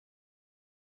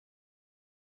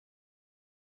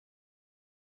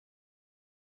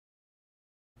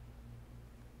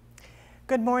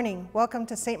Good morning. Welcome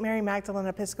to St. Mary Magdalene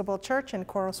Episcopal Church in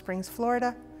Coral Springs,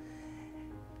 Florida.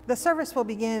 The service will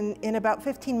begin in about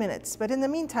 15 minutes, but in the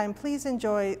meantime, please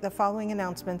enjoy the following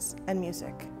announcements and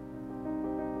music.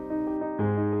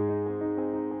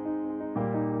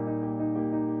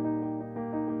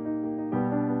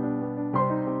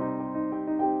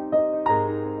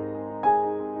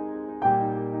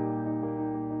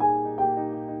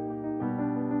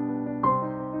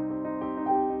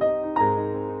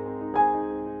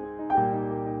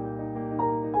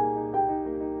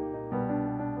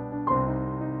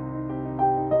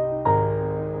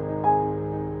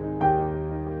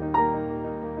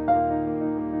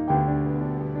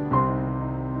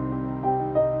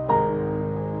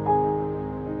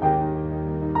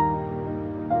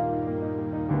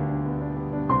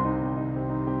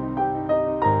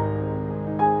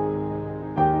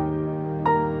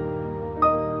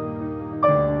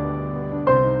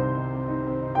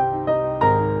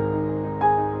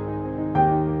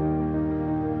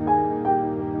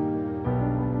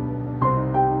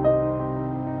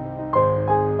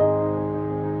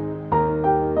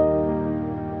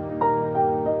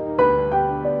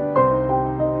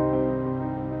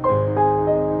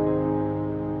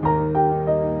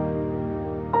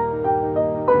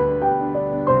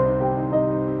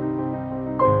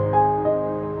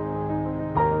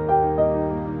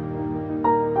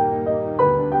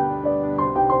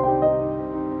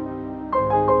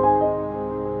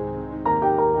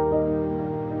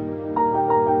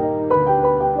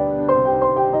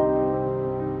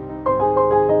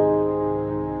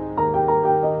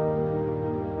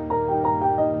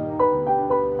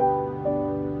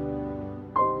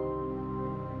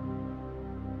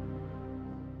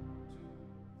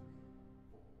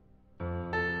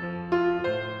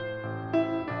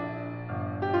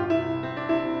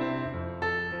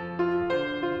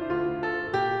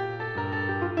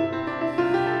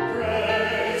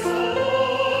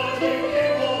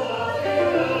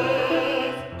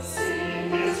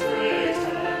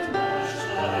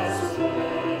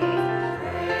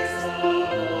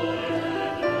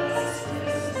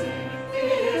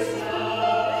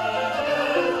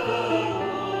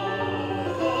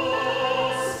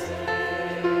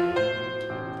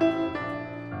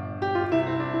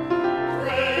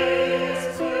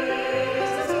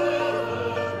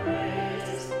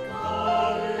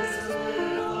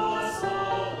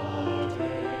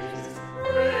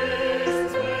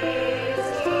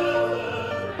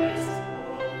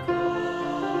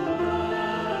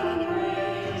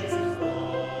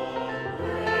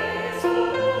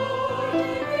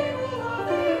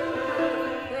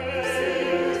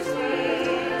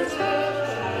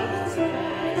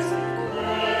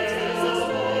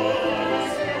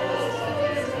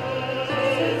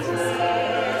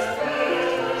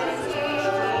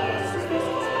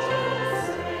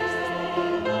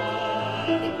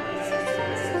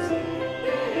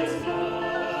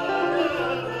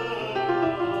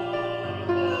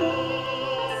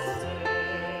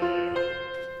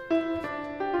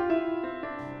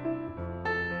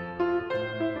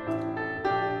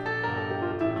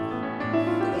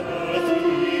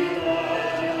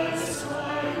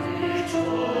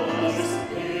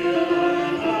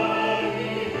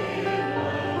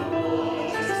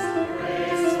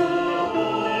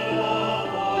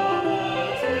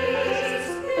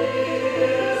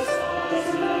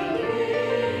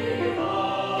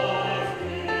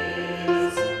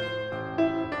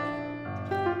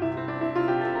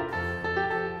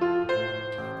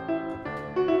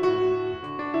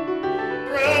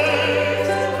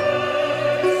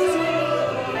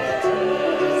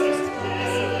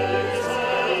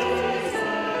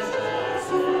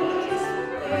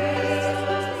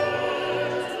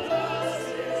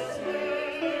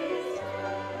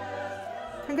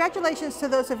 Congratulations to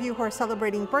those of you who are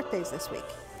celebrating birthdays this week.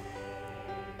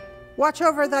 Watch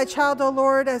over thy child, O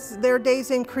Lord, as their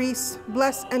days increase.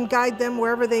 Bless and guide them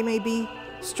wherever they may be.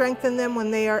 Strengthen them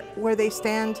when they are where they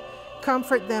stand.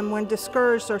 Comfort them when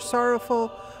discouraged or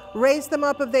sorrowful. Raise them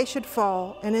up if they should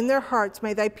fall, and in their hearts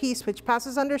may thy peace, which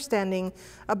passes understanding,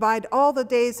 abide all the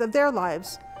days of their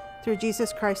lives. Through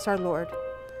Jesus Christ our Lord.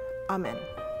 Amen.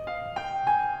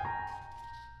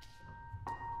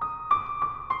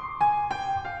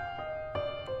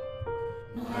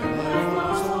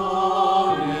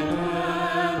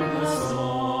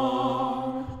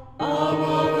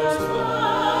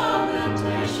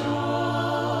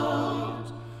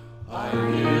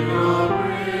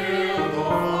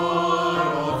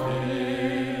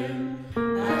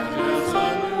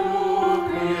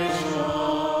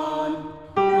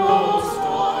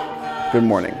 Good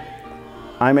morning.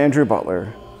 I'm Andrew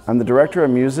Butler. I'm the Director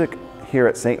of Music here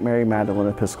at St. Mary Magdalene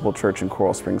Episcopal Church in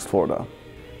Coral Springs, Florida.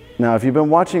 Now, if you've been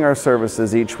watching our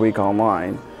services each week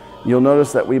online, you'll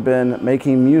notice that we've been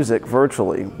making music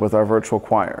virtually with our virtual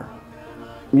choir.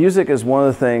 Music is one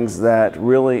of the things that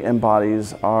really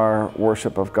embodies our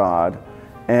worship of God,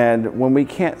 and when we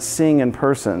can't sing in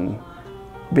person,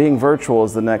 being virtual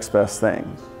is the next best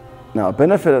thing. Now, a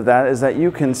benefit of that is that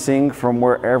you can sing from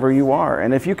wherever you are,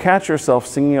 and if you catch yourself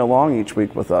singing along each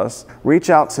week with us, reach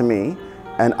out to me,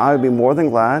 and I would be more than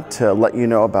glad to let you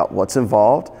know about what's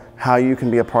involved, how you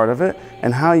can be a part of it,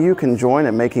 and how you can join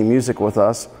in making music with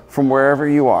us from wherever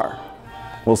you are.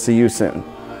 We'll see you soon.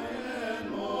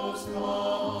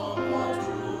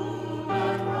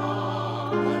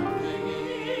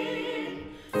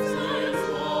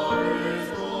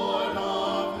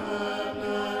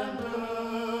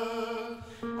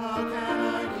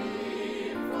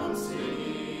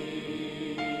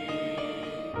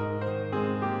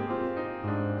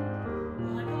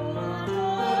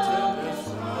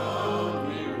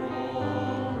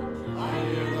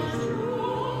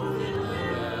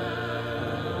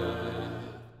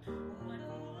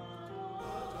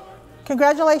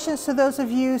 Congratulations to those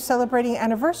of you celebrating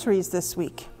anniversaries this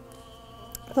week.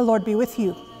 The Lord be with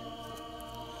you.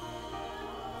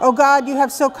 O God, you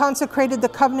have so consecrated the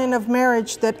covenant of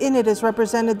marriage that in it is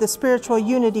represented the spiritual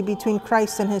unity between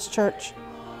Christ and his church.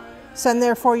 Send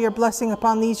therefore your blessing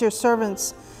upon these your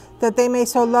servants, that they may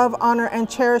so love, honor, and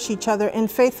cherish each other in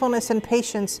faithfulness and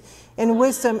patience, in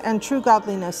wisdom and true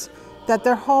godliness, that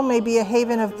their home may be a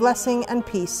haven of blessing and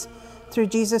peace, through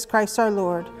Jesus Christ our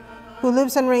Lord, who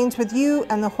lives and reigns with you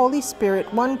and the Holy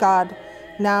Spirit, one God,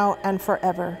 now and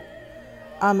forever.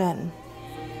 Amen.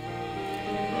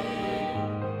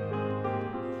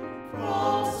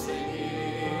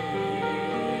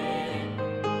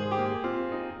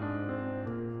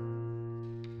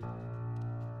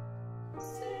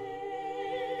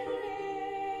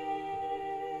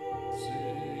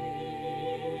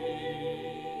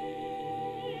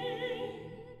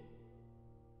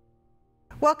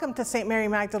 Welcome to St. Mary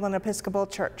Magdalene Episcopal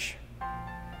Church.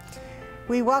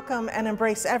 We welcome and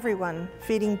embrace everyone,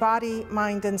 feeding body,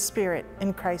 mind, and spirit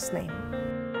in Christ's name.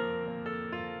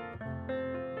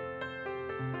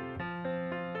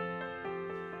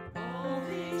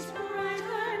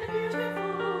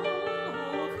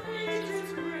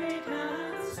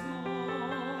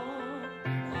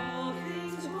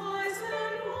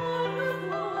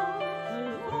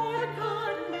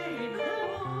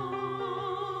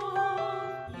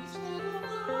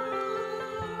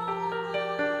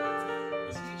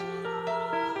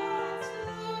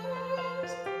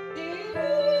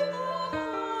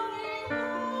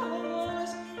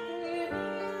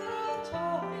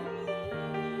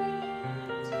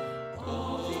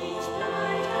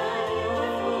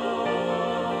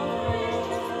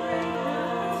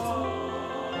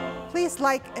 Please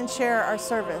like and share our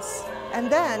service,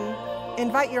 and then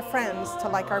invite your friends to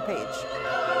like our page.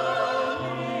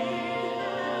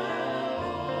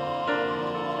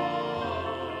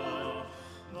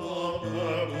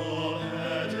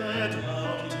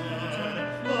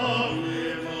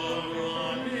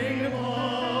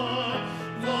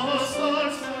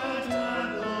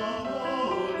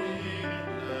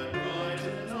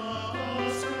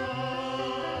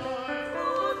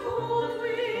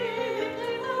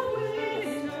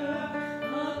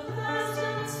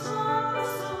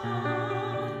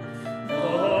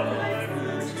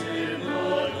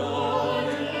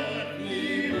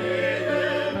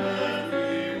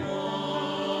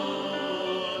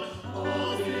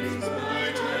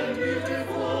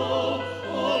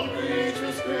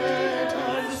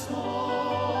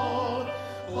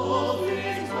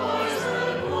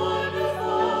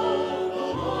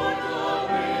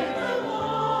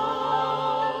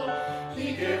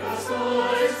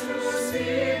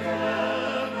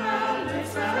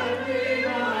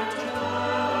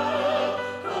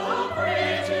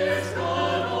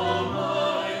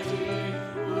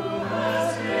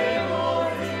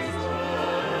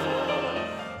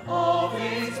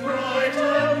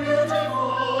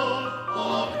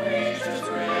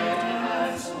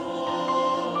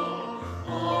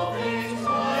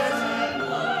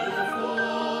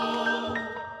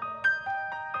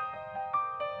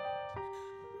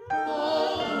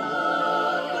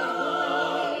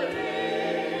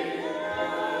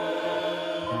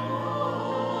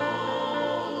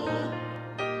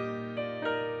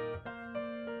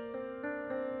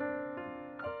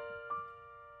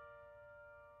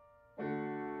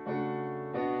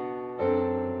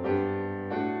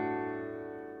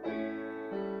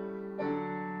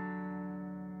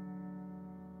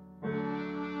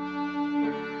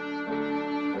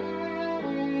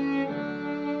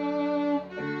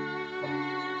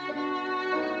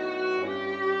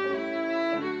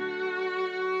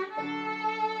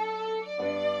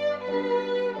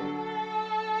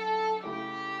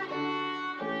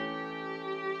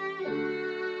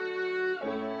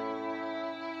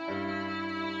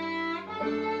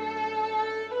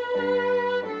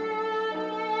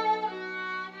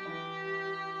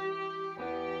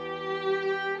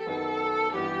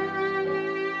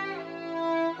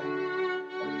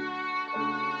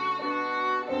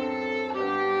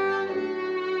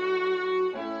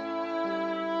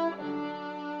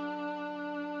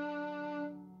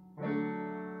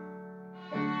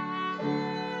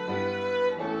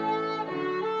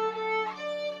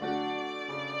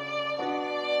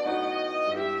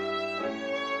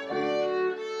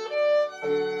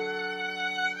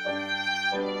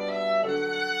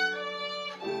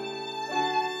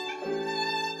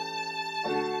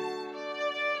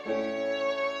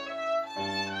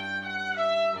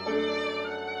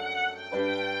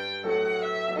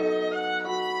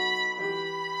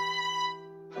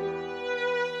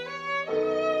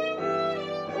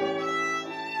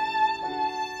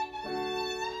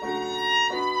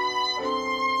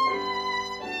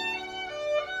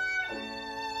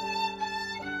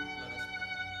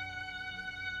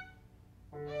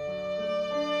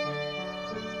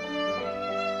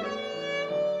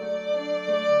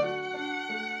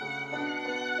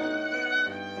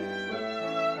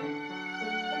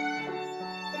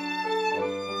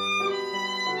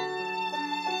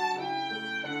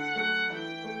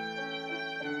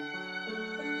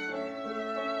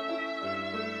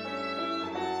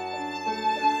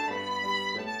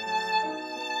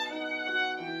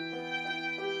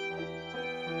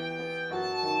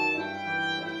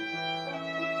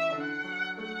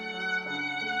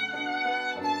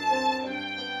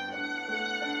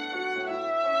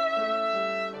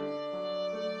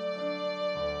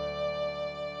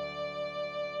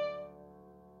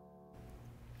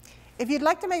 If you'd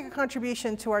like to make a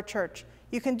contribution to our church,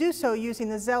 you can do so using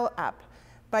the Zelle app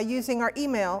by using our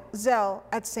email,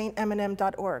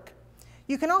 zelle@stmnm.org.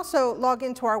 You can also log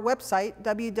into our website,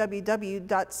 www.stmnm.org,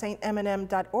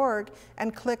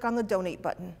 and click on the Donate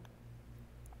button.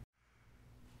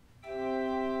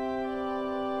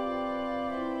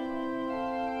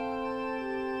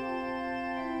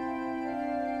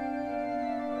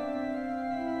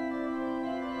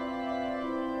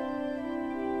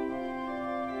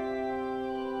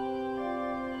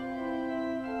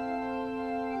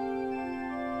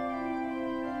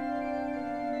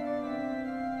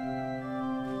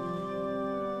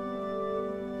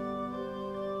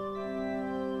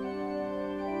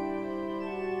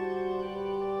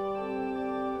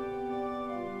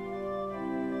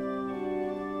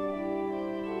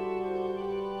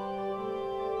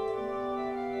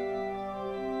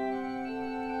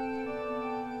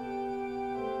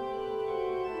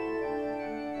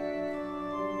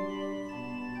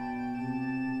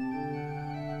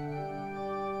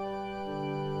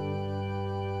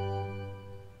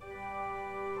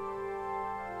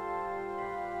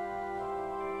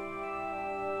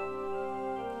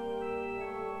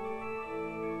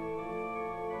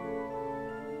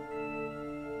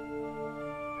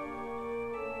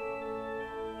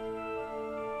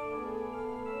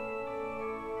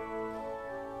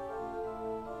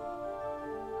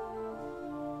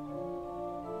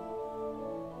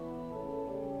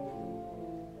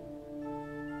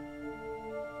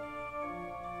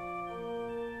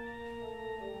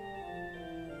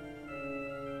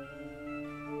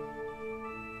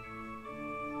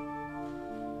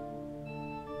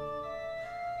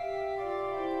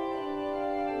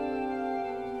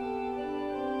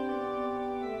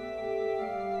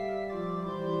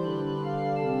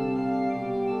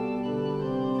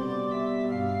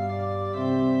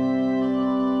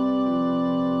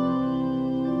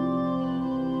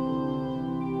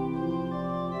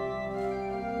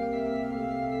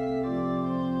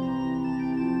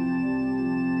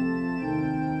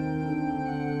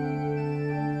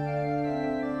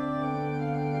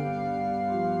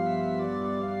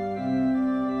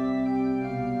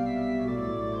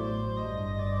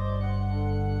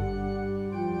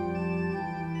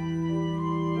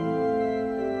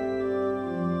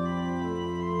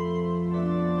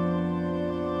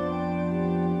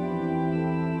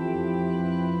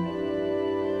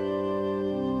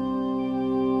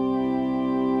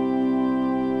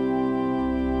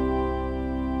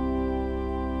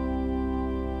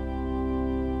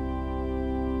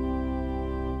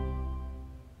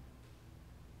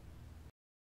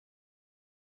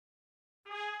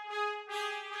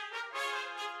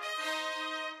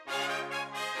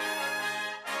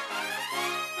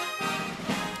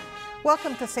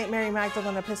 Welcome to St. Mary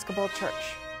Magdalene Episcopal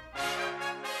Church.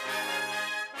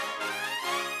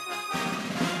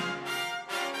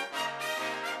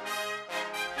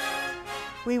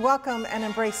 We welcome and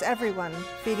embrace everyone,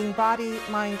 feeding body,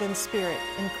 mind, and spirit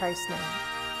in Christ's name.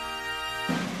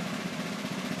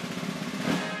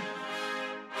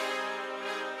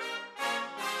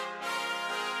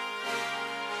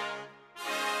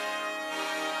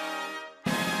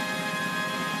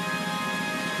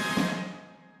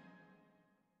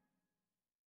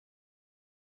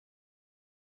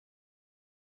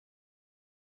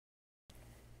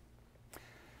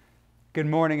 Good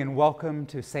morning and welcome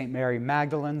to St. Mary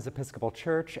Magdalene's Episcopal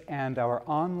Church and our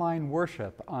online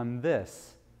worship on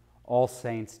this All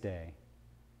Saints' Day.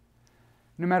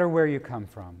 No matter where you come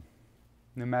from,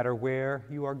 no matter where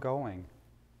you are going,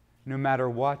 no matter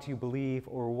what you believe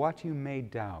or what you may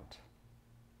doubt,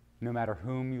 no matter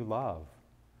whom you love,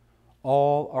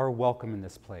 all are welcome in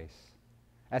this place.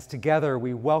 As together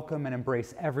we welcome and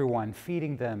embrace everyone,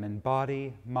 feeding them in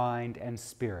body, mind, and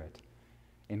spirit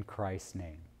in Christ's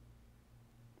name.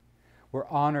 We're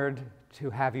honored to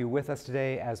have you with us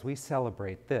today as we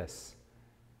celebrate this,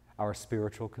 our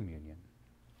spiritual communion.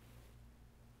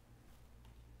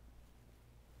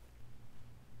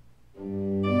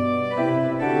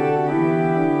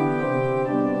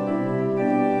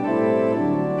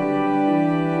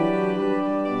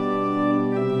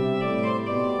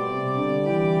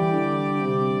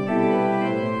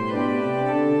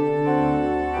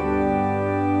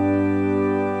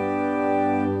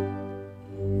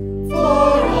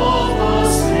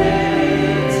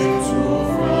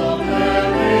 From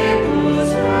every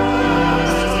bosom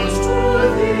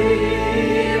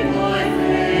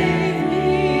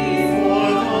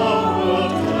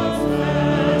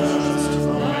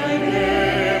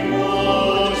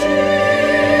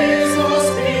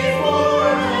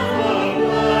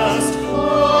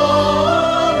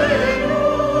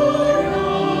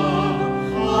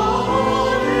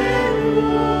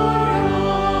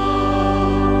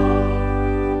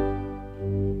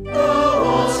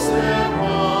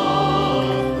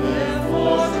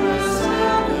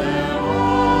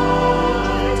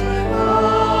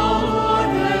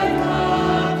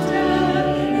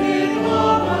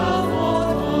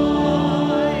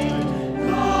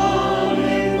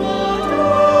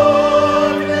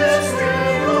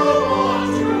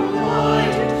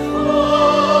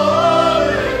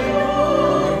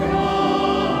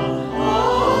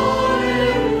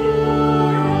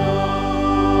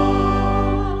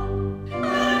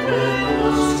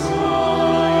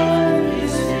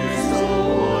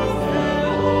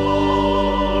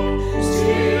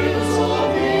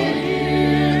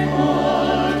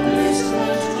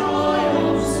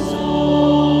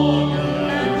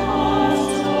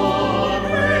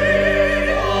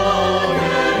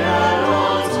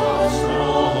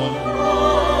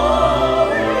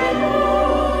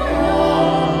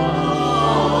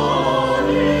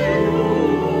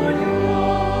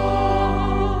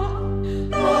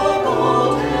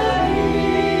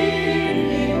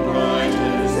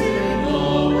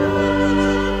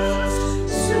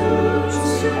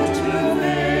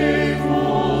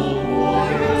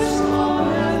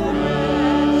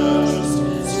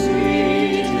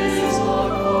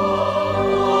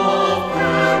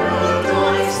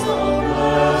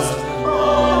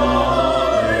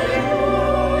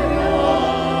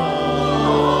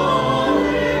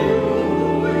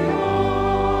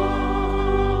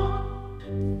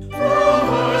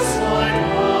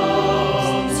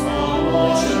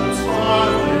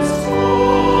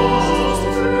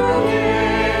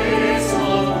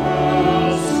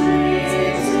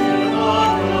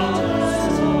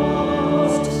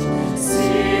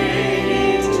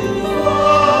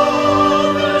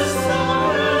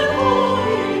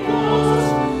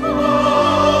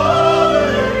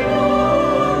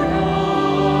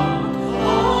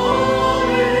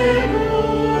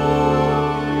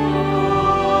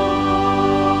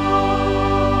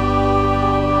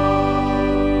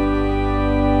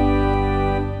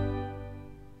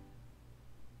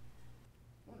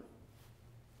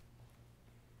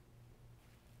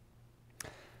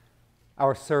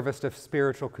Our service of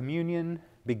spiritual communion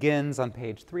begins on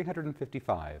page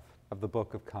 355 of the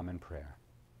Book of Common Prayer.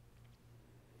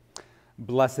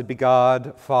 Blessed be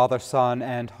God, Father, Son,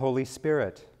 and Holy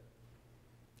Spirit,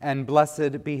 and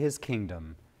blessed be his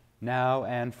kingdom, now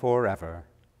and forever.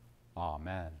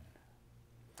 Amen.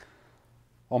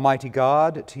 Almighty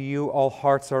God, to you all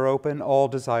hearts are open, all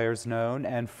desires known,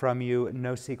 and from you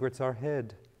no secrets are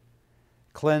hid.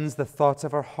 Cleanse the thoughts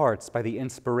of our hearts by the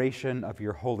inspiration of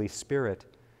your Holy Spirit,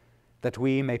 that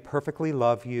we may perfectly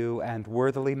love you and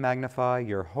worthily magnify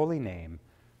your holy name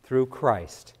through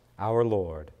Christ our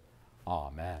Lord.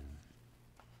 Amen.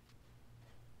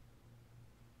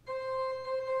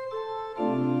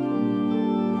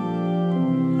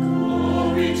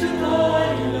 Glory to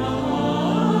God in the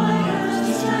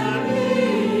highest, and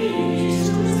peace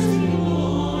to the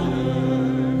honor.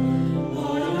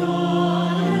 Lord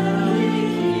God, heavenly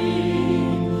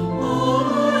King,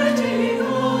 Almighty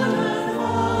God and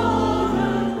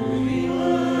Father, we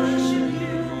worship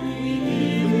you, we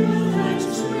give you thanks,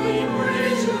 we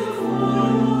praise you for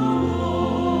your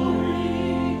glory.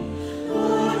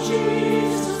 Lord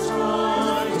Jesus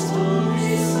Christ,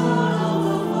 only Son of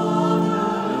the Father,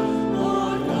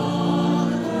 Lord God,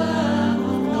 the Lamb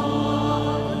of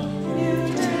God, you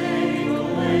take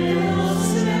away the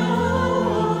sin of the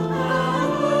world,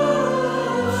 have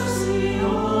mercy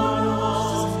on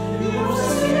us. You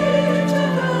sit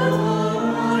together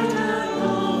right hand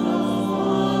of the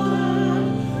Father,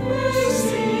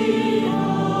 receive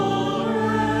our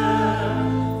prayer.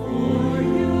 For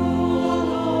you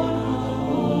alone are the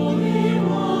Holy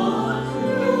One,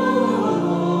 you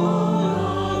alone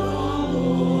are the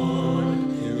Lord,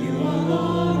 you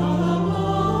alone are the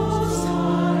Most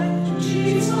High,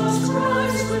 Jesus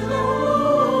Christ with the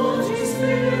Holy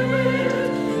Spirit,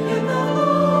 in the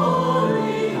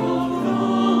glory of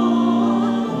God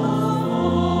the Father.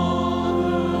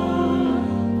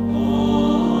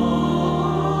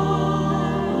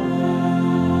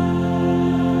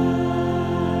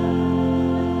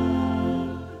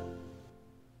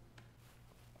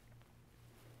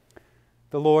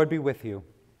 The Lord be with you,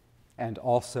 and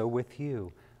also with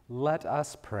you. Let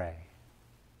us pray.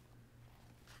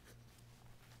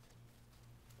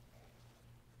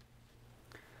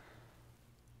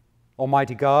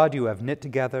 Almighty God, you have knit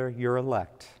together your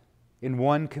elect in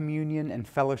one communion and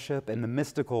fellowship in the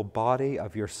mystical body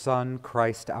of your Son,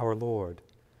 Christ our Lord.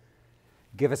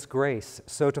 Give us grace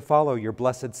so to follow your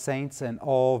blessed saints in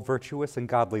all virtuous and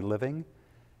godly living,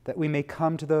 that we may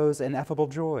come to those ineffable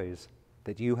joys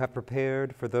that you have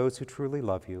prepared for those who truly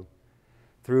love you.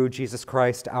 Through Jesus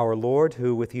Christ our Lord,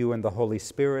 who with you and the Holy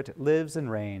Spirit lives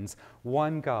and reigns,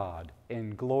 one God,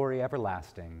 in glory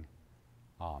everlasting.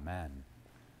 Amen.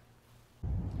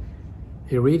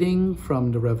 A reading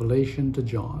from the Revelation to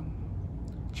John,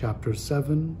 chapter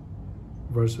 7,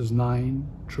 verses 9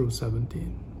 through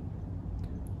 17.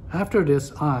 After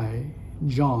this I,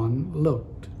 John,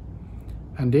 looked,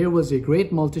 and there was a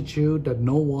great multitude that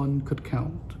no one could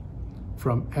count,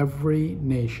 from every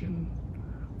nation,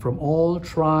 from all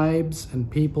tribes and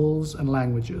peoples and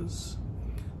languages,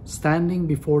 standing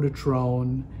before the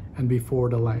throne and before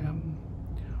the Lamb.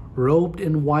 Robed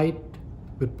in white,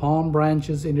 with palm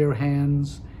branches in their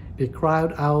hands, they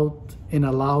cried out in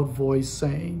a loud voice,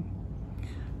 saying,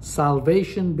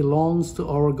 Salvation belongs to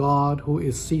our God who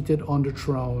is seated on the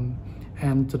throne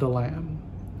and to the Lamb.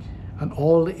 And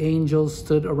all the angels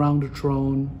stood around the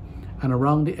throne and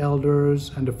around the elders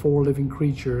and the four living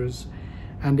creatures,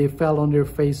 and they fell on their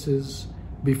faces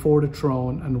before the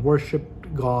throne and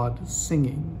worshipped God,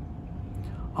 singing,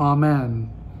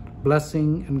 Amen,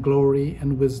 blessing and glory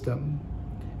and wisdom,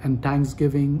 and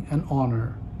thanksgiving and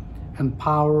honor, and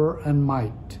power and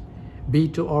might be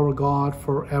to our God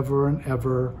forever and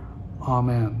ever.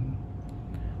 Amen.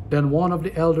 Then one of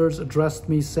the elders addressed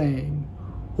me, saying,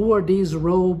 Who are these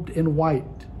robed in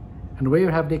white, and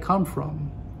where have they come from?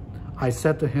 I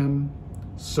said to him,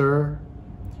 Sir,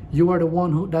 you are the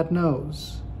one that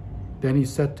knows. Then he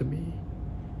said to me,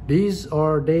 These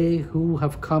are they who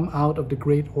have come out of the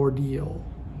great ordeal.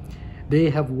 They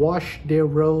have washed their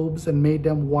robes and made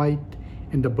them white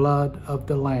in the blood of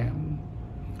the Lamb.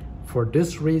 For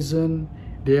this reason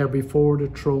they are before the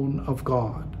throne of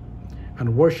God,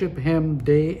 and worship him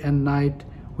day and night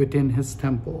within his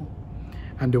temple.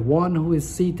 And the one who is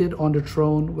seated on the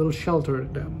throne will shelter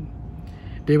them.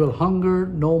 They will hunger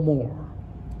no more,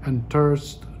 and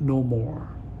thirst no more.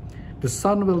 The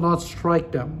sun will not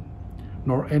strike them,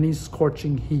 nor any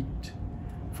scorching heat.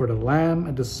 For the Lamb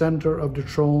at the center of the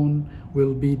throne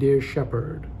will be their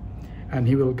shepherd, and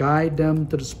he will guide them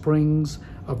to the springs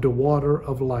of the water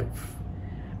of life.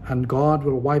 and God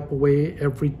will wipe away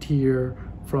every tear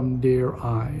from their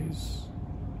eyes.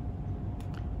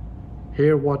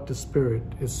 Hear what the Spirit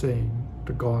is saying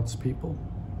to God's people.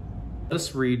 Let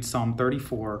us read Psalm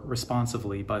 34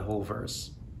 responsively by whole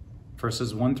verse,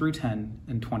 verses 1 through 10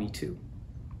 and 22.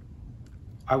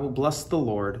 I will bless the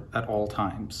Lord at all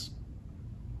times.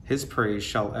 His praise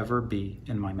shall ever be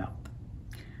in my mouth.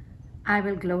 I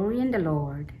will glory in the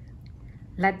Lord.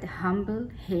 Let the humble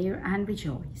hear and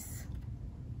rejoice.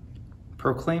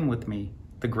 Proclaim with me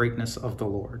the greatness of the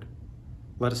Lord.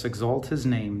 Let us exalt his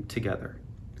name together.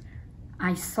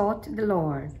 I sought the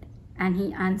Lord, and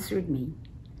he answered me,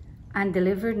 and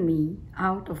delivered me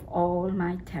out of all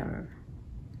my terror.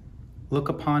 Look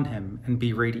upon him and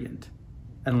be radiant,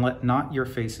 and let not your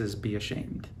faces be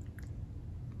ashamed.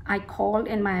 I called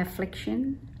in my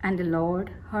affliction, and the Lord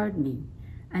heard me,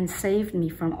 and saved me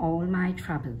from all my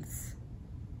troubles.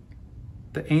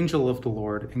 The angel of the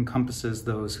Lord encompasses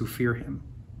those who fear him,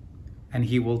 and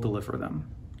he will deliver them.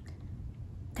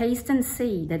 Taste and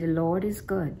see that the Lord is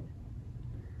good.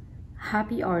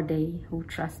 Happy are they who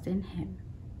trust in him.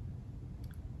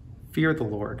 Fear the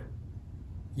Lord,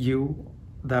 you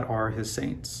that are his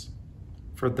saints,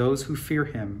 for those who fear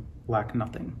him lack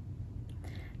nothing.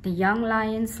 The young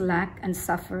lions lack and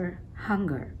suffer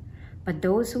hunger, but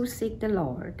those who seek the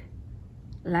Lord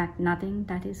lack nothing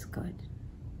that is good.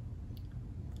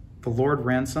 The Lord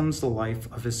ransoms the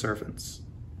life of his servants,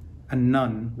 and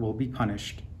none will be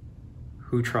punished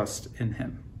who trust in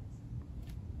him.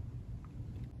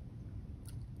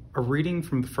 A reading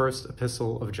from the first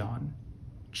epistle of John,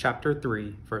 chapter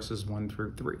 3, verses 1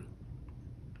 through 3.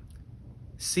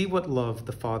 See what love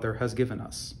the Father has given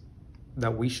us,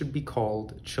 that we should be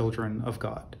called children of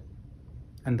God,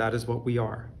 and that is what we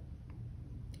are.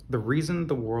 The reason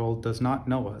the world does not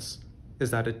know us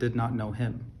is that it did not know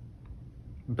him.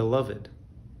 Beloved,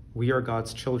 we are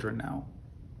God's children now.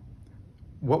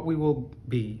 What we will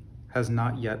be has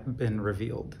not yet been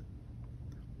revealed.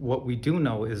 What we do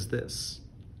know is this: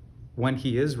 when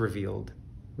he is revealed,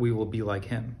 we will be like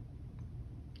him,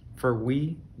 for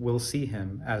we will see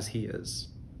him as he is.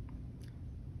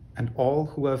 And all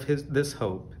who have this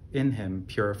hope in him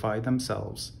purify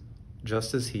themselves,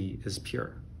 just as he is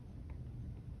pure.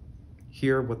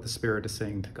 Hear what the Spirit is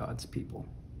saying to God's people.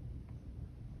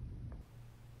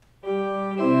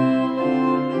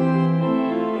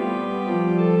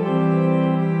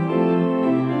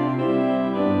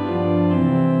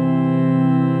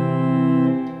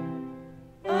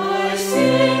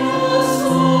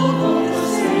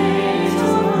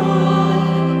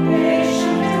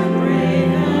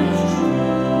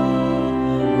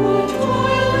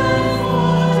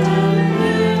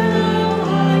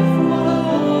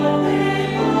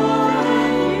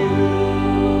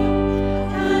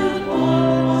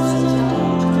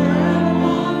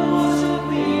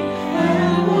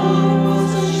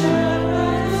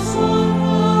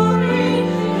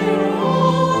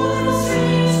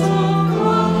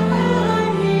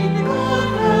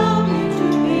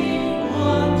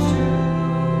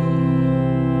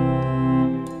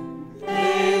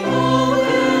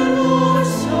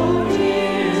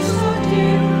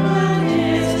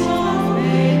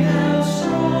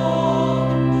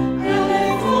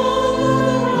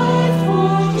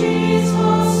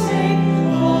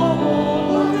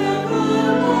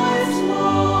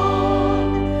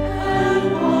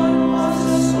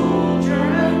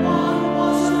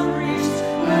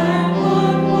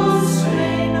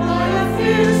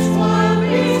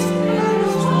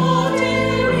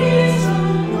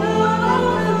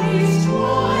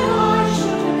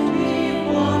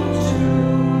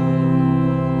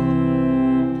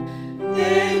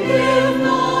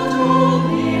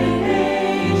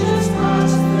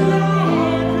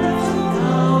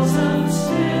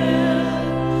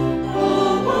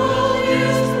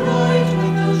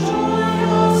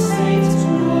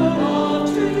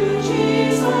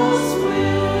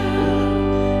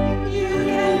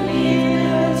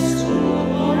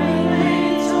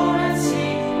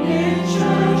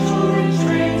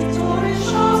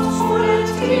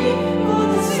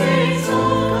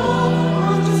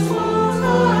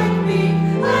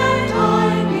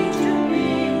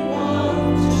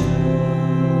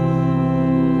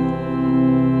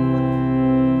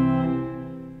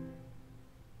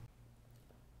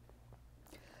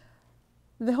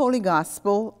 The Holy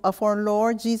Gospel of our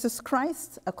Lord Jesus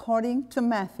Christ according to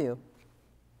Matthew.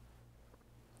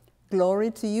 Glory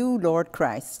to you, Lord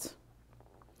Christ.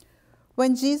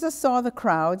 When Jesus saw the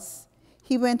crowds,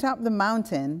 he went up the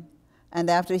mountain, and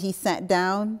after he sat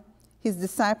down, his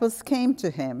disciples came to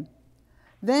him.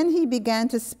 Then he began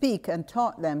to speak and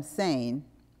taught them, saying,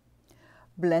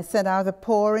 Blessed are the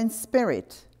poor in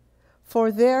spirit,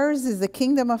 for theirs is the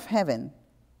kingdom of heaven.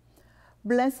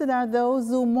 Blessed are those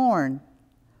who mourn,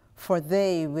 for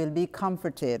they will be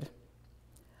comforted.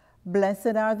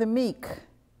 Blessed are the meek,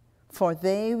 for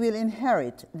they will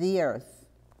inherit the earth.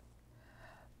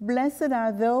 Blessed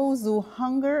are those who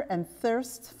hunger and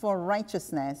thirst for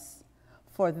righteousness,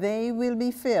 for they will be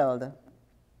filled.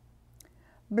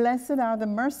 Blessed are the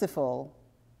merciful,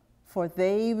 for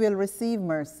they will receive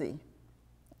mercy.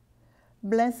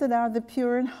 Blessed are the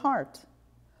pure in heart,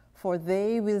 for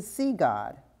they will see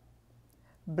God.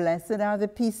 Blessed are the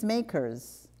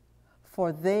peacemakers,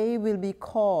 for they will be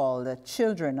called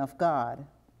children of God.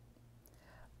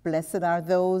 Blessed are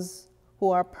those who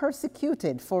are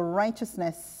persecuted for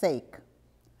righteousness' sake,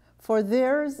 for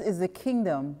theirs is the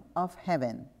kingdom of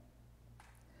heaven.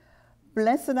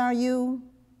 Blessed are you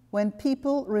when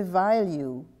people revile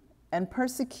you and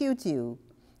persecute you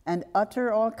and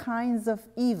utter all kinds of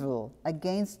evil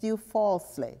against you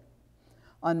falsely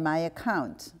on my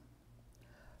account.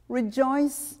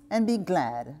 Rejoice and be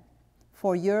glad,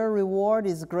 for your reward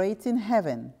is great in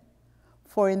heaven.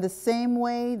 For in the same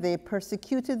way they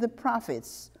persecuted the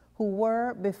prophets who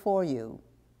were before you.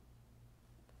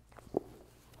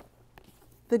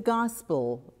 The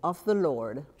Gospel of the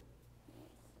Lord.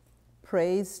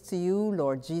 Praise to you,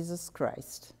 Lord Jesus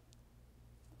Christ.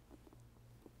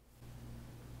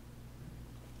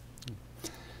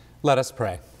 Let us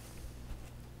pray.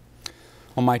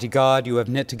 Almighty God, you have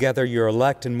knit together your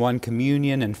elect in one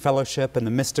communion and fellowship in the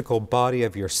mystical body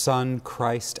of your Son,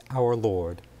 Christ our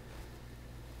Lord.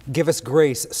 Give us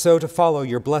grace so to follow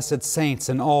your blessed saints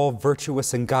in all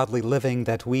virtuous and godly living,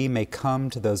 that we may come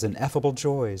to those ineffable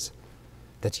joys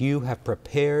that you have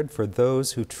prepared for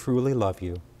those who truly love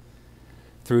you.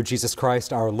 Through Jesus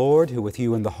Christ our Lord, who with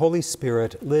you in the Holy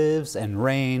Spirit lives and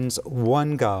reigns,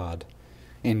 one God,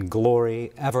 in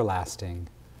glory everlasting.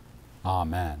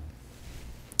 Amen.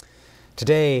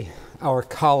 Today, our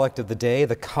collect of the day,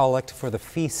 the collect for the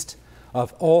Feast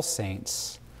of All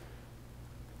Saints,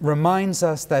 reminds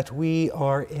us that we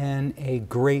are in a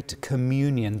great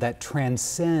communion that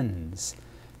transcends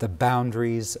the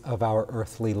boundaries of our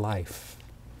earthly life.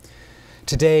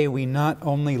 Today, we not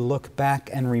only look back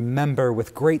and remember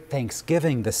with great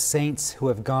thanksgiving the saints who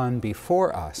have gone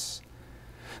before us,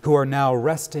 who are now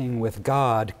resting with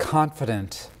God,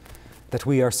 confident that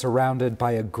we are surrounded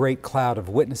by a great cloud of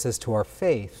witnesses to our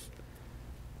faith,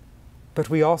 but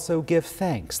we also give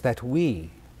thanks that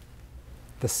we,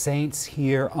 the saints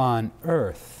here on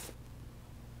earth,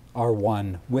 are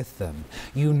one with them,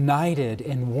 united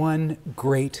in one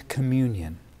great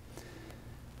communion.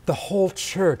 The whole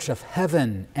church of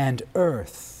heaven and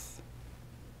earth.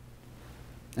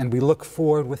 And we look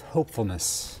forward with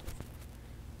hopefulness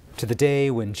to the day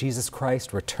when Jesus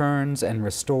Christ returns and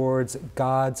restores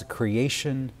God's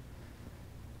creation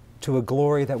to a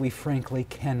glory that we frankly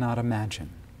cannot imagine.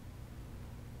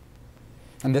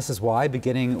 And this is why,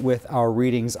 beginning with our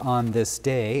readings on this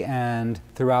day and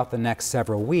throughout the next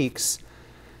several weeks,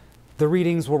 the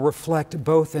readings will reflect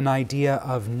both an idea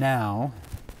of now,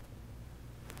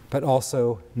 but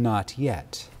also not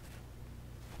yet.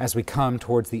 As we come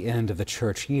towards the end of the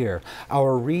church year,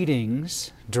 our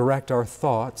readings direct our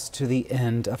thoughts to the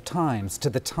end of times,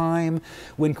 to the time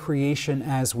when creation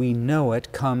as we know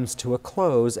it comes to a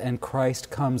close and Christ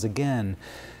comes again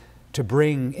to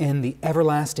bring in the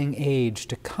everlasting age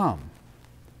to come.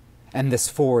 And this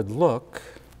forward look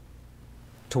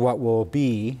to what will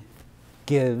be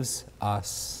gives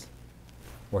us,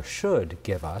 or should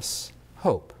give us,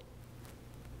 hope.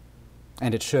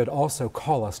 And it should also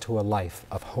call us to a life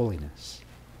of holiness.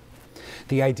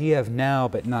 The idea of now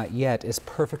but not yet is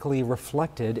perfectly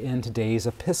reflected in today's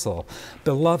epistle.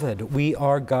 Beloved, we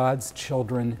are God's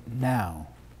children now.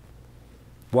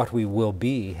 What we will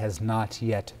be has not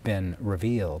yet been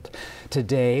revealed.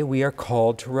 Today we are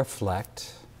called to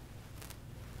reflect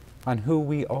on who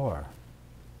we are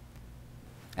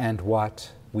and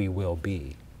what we will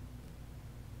be.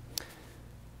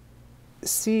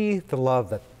 See the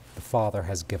love that the Father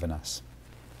has given us,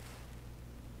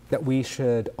 that we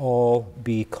should all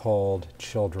be called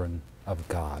children of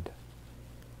God.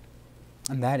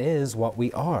 And that is what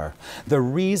we are. The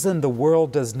reason the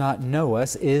world does not know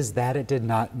us is that it did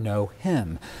not know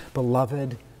Him.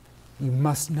 Beloved, you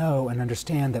must know and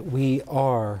understand that we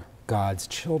are God's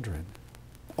children,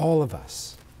 all of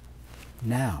us,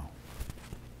 now.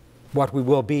 What we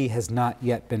will be has not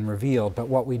yet been revealed, but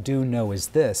what we do know is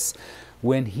this: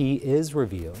 when He is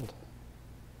revealed,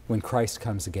 when Christ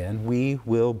comes again, we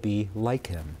will be like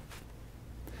Him,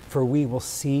 for we will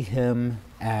see Him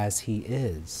as He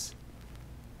is.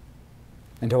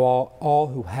 And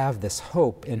all who have this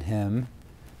hope in him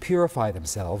purify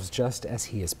themselves just as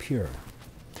he is pure.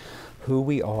 Who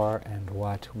we are and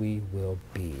what we will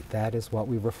be. That is what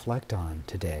we reflect on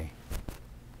today.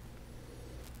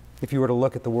 If you were to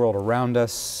look at the world around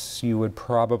us, you would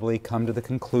probably come to the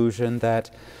conclusion that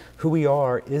who we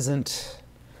are isn't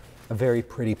a very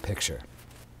pretty picture.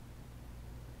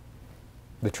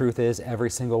 The truth is, every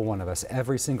single one of us,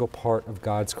 every single part of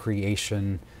God's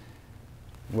creation,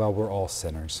 well, we're all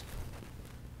sinners.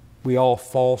 We all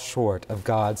fall short of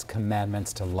God's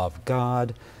commandments to love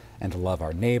God and to love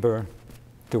our neighbor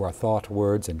through our thought,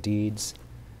 words, and deeds,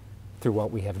 through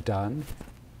what we have done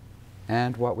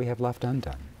and what we have left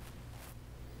undone.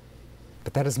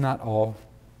 But that is not all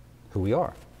who we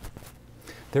are.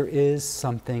 There is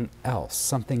something else,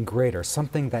 something greater,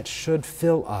 something that should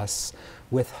fill us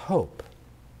with hope.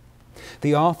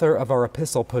 The author of our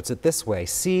epistle puts it this way: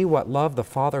 see what love the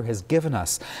Father has given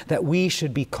us, that we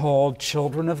should be called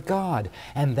children of God.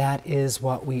 And that is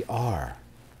what we are.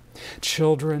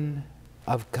 Children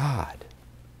of God.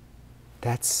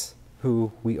 That's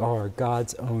who we are,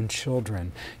 God's own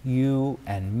children. You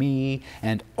and me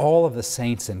and all of the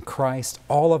saints in Christ,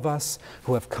 all of us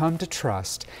who have come to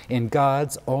trust in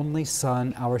God's only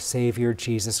Son, our Savior,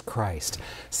 Jesus Christ.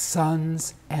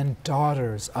 Sons and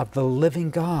daughters of the living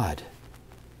God.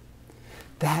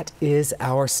 That is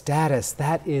our status.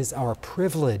 That is our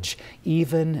privilege,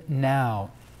 even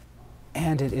now.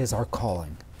 And it is our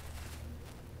calling.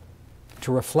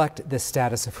 To reflect this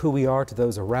status of who we are to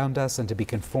those around us and to be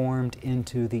conformed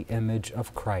into the image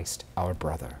of Christ, our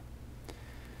brother.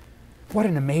 What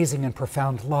an amazing and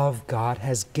profound love God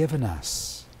has given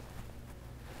us.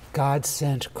 God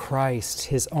sent Christ,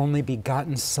 his only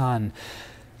begotten Son,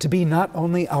 to be not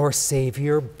only our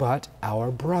Savior, but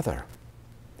our brother,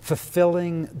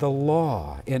 fulfilling the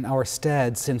law in our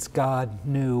stead, since God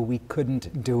knew we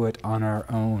couldn't do it on our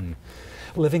own.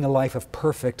 Living a life of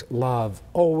perfect love,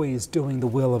 always doing the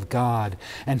will of God,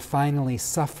 and finally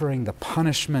suffering the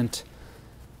punishment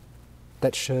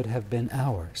that should have been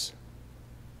ours.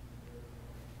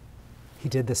 He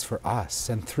did this for us,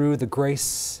 and through the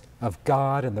grace of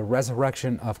God and the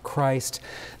resurrection of Christ,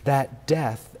 that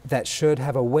death that should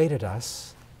have awaited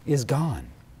us is gone,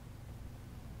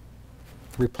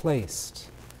 replaced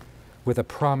with a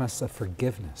promise of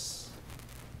forgiveness,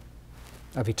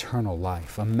 of eternal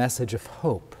life, a message of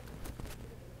hope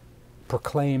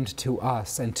proclaimed to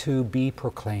us and to be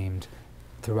proclaimed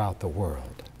throughout the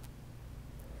world.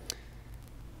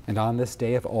 And on this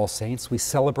day of All Saints, we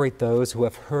celebrate those who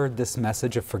have heard this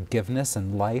message of forgiveness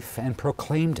and life and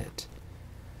proclaimed it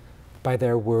by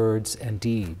their words and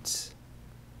deeds.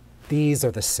 These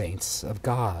are the saints of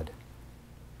God.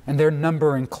 And their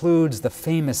number includes the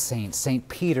famous saints, St.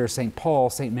 Peter, St. Paul,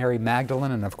 St. Mary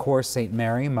Magdalene, and of course St.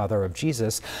 Mary, Mother of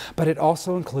Jesus, but it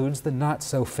also includes the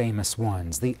not-so-famous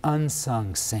ones, the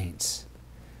unsung saints,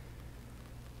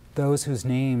 those whose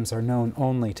names are known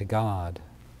only to God.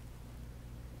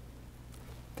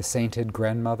 The sainted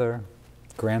grandmother,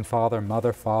 grandfather,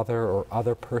 mother, father, or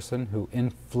other person who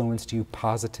influenced you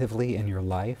positively in your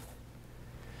life.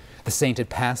 The sainted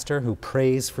pastor who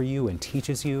prays for you and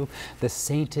teaches you. The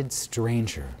sainted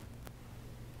stranger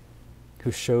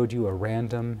who showed you a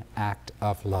random act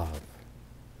of love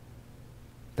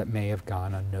that may have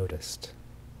gone unnoticed.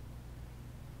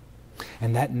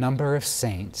 And that number of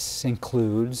saints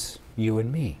includes you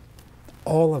and me,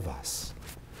 all of us,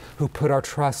 who put our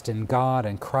trust in God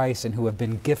and Christ and who have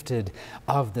been gifted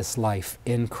of this life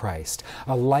in Christ,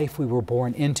 a life we were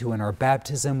born into in our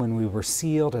baptism when we were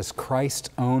sealed as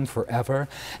Christ's own forever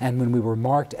and when we were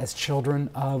marked as children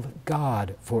of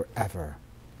God forever,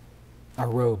 our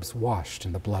robes washed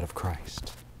in the blood of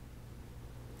Christ.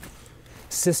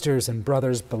 Sisters and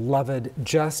brothers, beloved,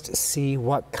 just see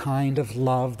what kind of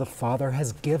love the Father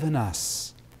has given us.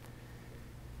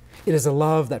 It is a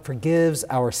love that forgives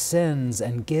our sins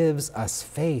and gives us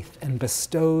faith and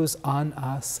bestows on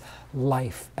us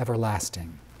life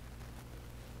everlasting,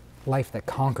 life that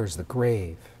conquers the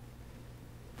grave,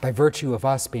 by virtue of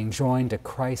us being joined to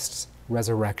Christ's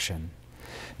resurrection.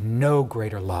 No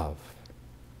greater love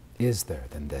is there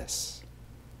than this.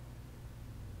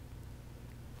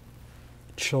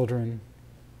 Children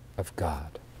of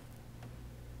God.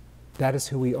 That is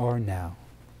who we are now.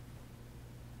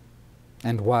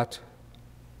 And what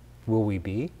will we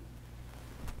be?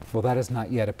 Well, that has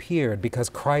not yet appeared, because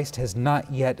Christ has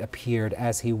not yet appeared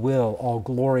as he will, all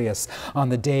glorious, on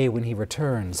the day when he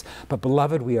returns. But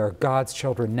beloved, we are God's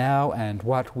children now, and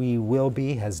what we will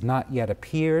be has not yet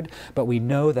appeared, but we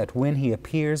know that when he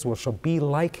appears, we shall be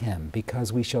like him,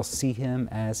 because we shall see him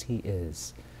as he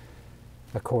is,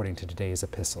 according to today's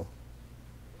epistle.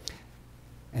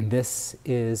 And this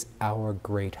is our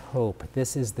great hope.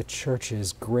 This is the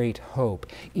church's great hope,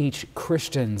 each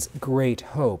Christian's great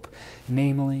hope,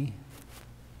 namely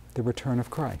the return of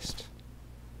Christ.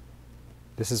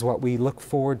 This is what we look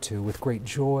forward to with great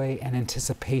joy and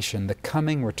anticipation. The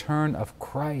coming return of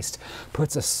Christ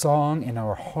puts a song in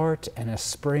our heart and a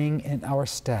spring in our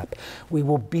step. We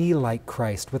will be like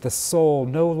Christ, with a soul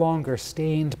no longer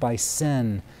stained by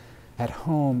sin, at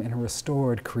home in a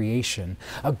restored creation,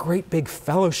 a great big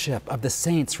fellowship of the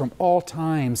saints from all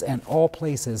times and all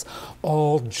places,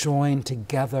 all joined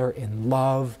together in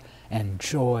love and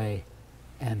joy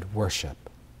and worship.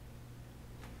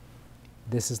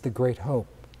 This is the great hope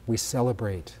we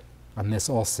celebrate on this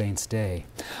All Saints' Day,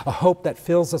 a hope that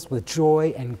fills us with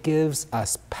joy and gives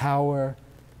us power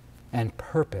and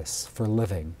purpose for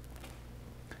living.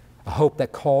 A hope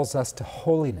that calls us to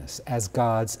holiness as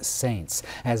God's saints,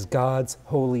 as God's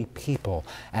holy people,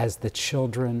 as the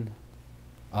children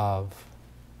of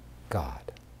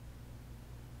God.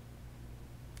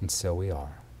 And so we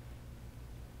are.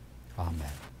 Amen.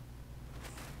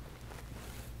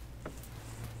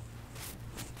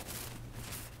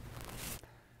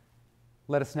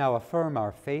 Let us now affirm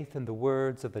our faith in the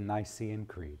words of the Nicene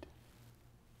Creed.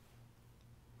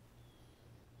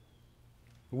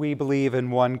 We believe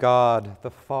in one God, the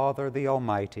Father, the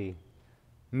Almighty,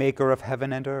 maker of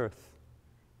heaven and earth,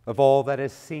 of all that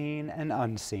is seen and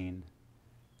unseen.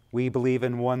 We believe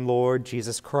in one Lord,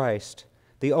 Jesus Christ,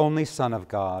 the only Son of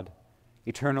God,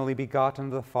 eternally begotten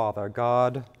of the Father,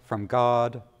 God from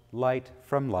God, light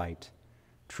from light,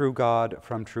 true God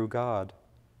from true God,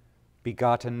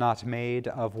 begotten, not made,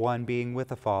 of one being with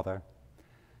the Father.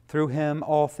 Through him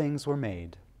all things were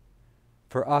made.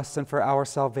 For us and for our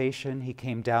salvation he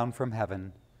came down from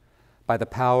heaven. By the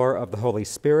power of the Holy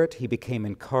Spirit he became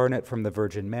incarnate from the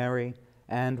Virgin Mary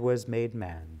and was made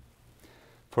man.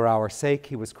 For our sake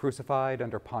he was crucified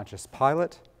under Pontius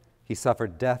Pilate. He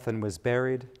suffered death and was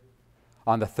buried.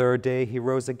 On the third day he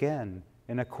rose again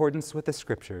in accordance with the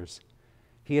Scriptures.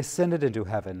 He ascended into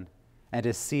heaven and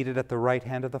is seated at the right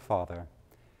hand of the Father.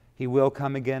 He will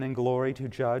come again in glory to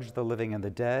judge the living and the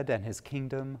dead, and his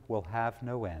kingdom will have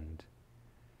no end.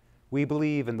 We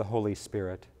believe in the Holy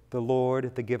Spirit, the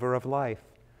Lord, the giver of life,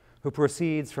 who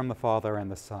proceeds from the Father and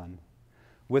the Son.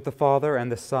 With the Father and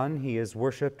the Son he is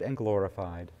worshipped and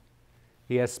glorified.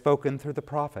 He has spoken through the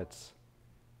prophets.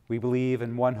 We believe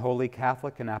in one holy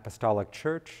Catholic and Apostolic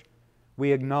Church.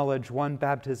 We acknowledge one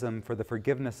baptism for the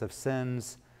forgiveness of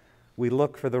sins. We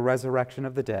look for the resurrection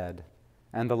of the dead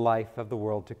and the life of the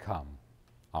world to come.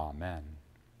 Amen.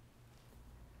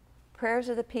 Prayers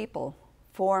of the People,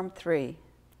 Form 3,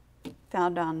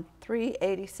 found on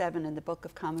 387 in the Book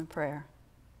of Common Prayer.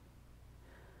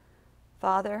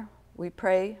 Father, we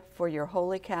pray for your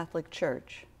holy Catholic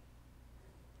Church,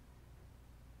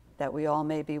 that we all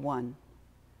may be one.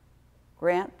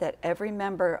 Grant that every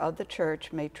member of the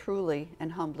church may truly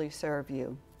and humbly serve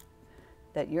you,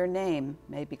 that your name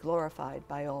may be glorified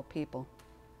by all people.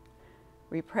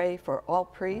 We pray for all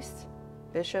priests,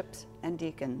 bishops, and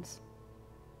deacons,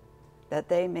 that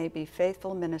they may be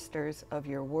faithful ministers of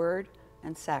your word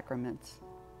and sacraments.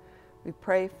 We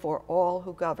pray for all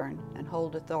who govern and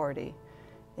hold authority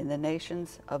in the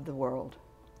nations of the world,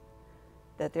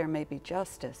 that there may be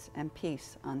justice and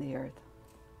peace on the earth.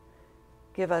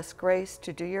 Give us grace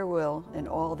to do your will in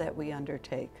all that we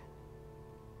undertake,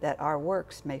 that our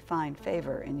works may find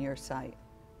favor in your sight.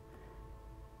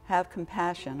 Have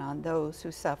compassion on those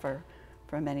who suffer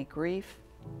from any grief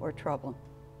or trouble,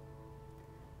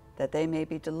 that they may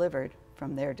be delivered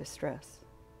from their distress.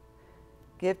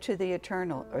 Give to the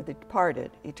eternal or the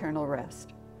departed eternal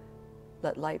rest.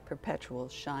 Let light perpetual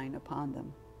shine upon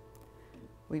them.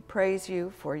 We praise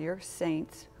you for your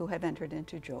saints who have entered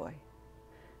into joy.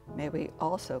 May we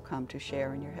also come to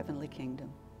share in your heavenly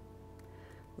kingdom.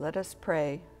 Let us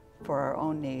pray for our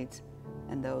own needs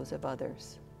and those of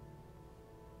others.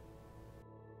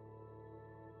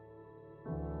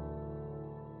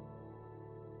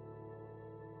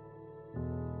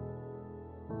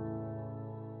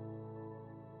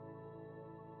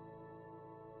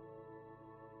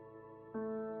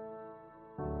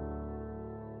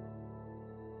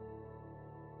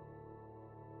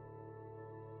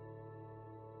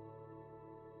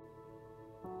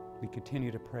 We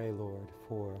continue to pray, Lord,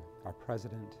 for our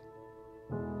president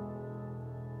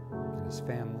and his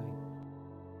family.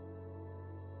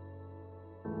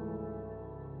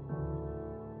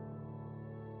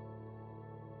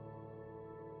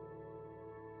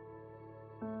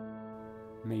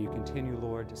 May you continue,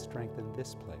 Lord, to strengthen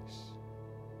this place,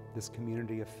 this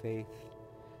community of faith,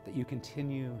 that you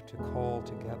continue to call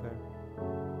together.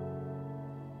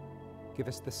 Give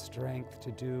us the strength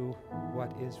to do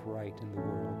what is right in the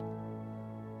world.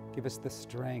 Give us the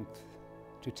strength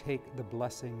to take the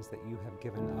blessings that you have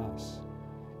given us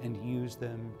and use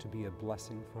them to be a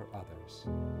blessing for others.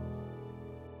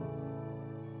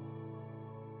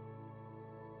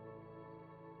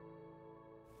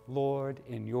 Lord,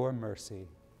 in your mercy,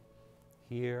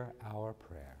 hear our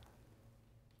prayer.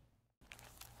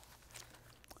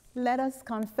 Let us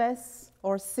confess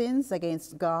our sins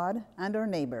against God and our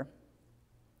neighbor.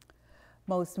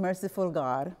 Most merciful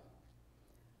God,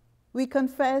 we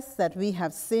confess that we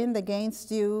have sinned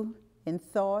against you in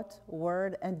thought,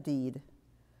 word, and deed,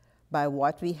 by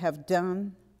what we have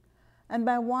done and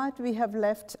by what we have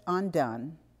left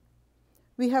undone.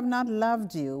 We have not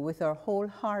loved you with our whole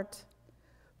heart.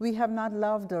 We have not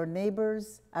loved our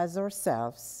neighbors as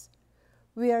ourselves.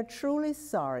 We are truly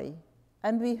sorry,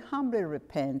 and we humbly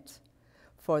repent.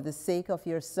 For the sake of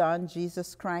your Son,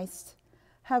 Jesus Christ,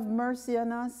 have mercy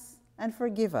on us and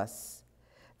forgive us,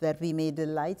 that we may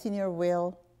delight in your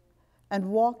will and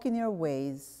walk in your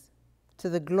ways, to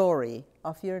the glory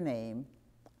of your name.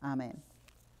 Amen.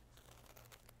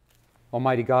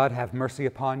 Almighty God, have mercy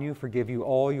upon you, forgive you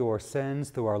all your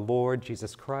sins through our Lord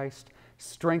Jesus Christ,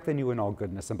 strengthen you in all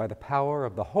goodness, and by the power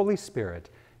of the Holy Spirit,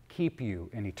 keep you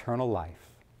in eternal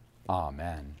life.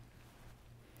 Amen.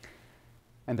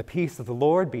 And the peace of the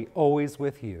Lord be always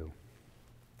with you,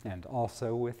 and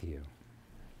also with you.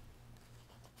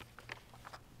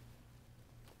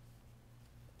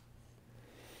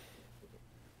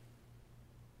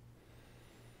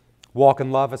 Walk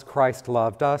in love as Christ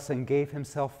loved us and gave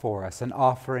himself for us, an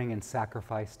offering and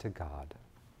sacrifice to God.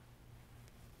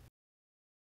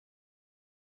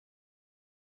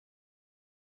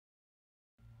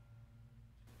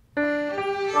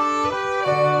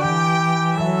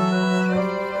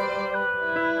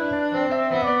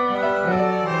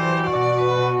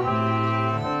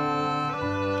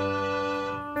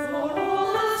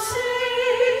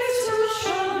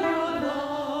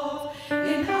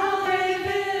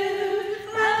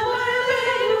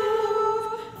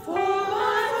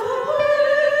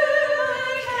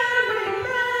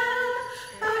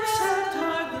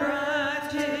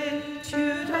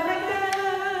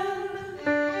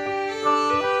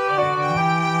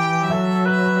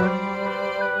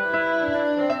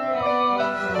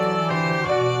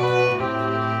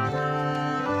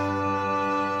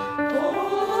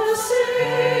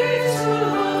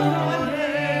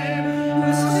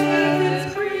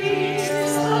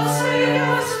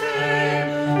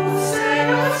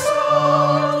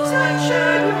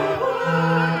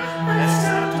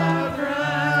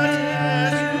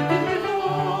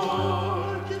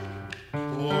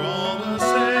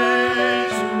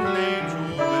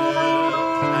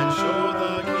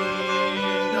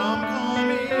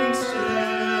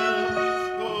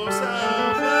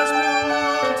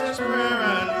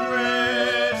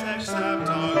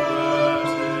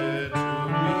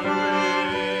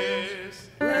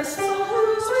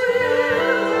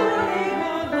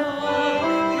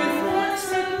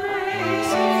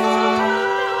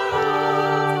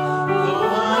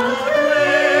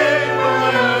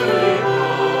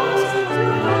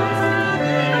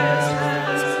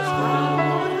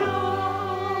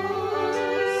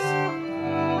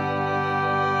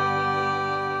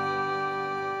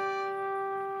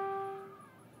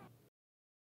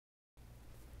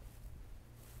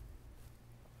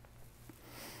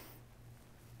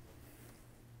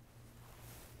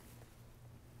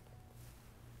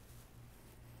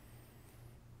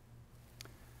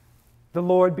 The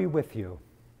Lord be with you,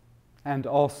 and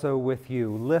also with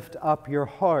you. Lift up your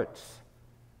hearts.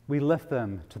 We lift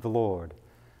them to the Lord.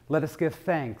 Let us give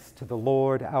thanks to the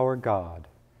Lord our God.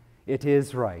 It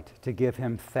is right to give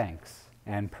him thanks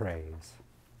and praise.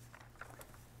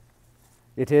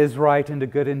 It is right and a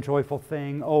good and joyful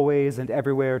thing, always and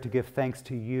everywhere, to give thanks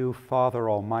to you, Father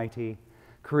Almighty,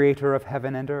 Creator of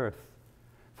heaven and earth.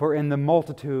 For in the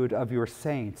multitude of your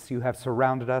saints you have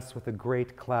surrounded us with a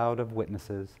great cloud of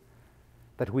witnesses,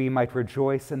 that we might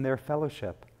rejoice in their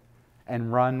fellowship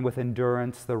and run with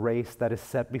endurance the race that is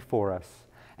set before us,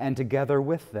 and together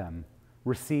with them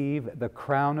receive the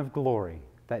crown of glory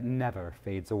that never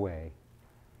fades away.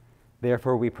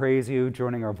 Therefore we praise you,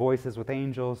 joining our voices with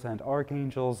angels and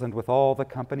archangels and with all the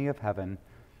company of heaven,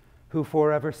 who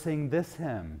forever sing this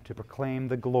hymn to proclaim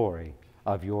the glory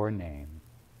of your name.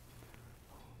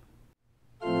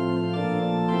 Oh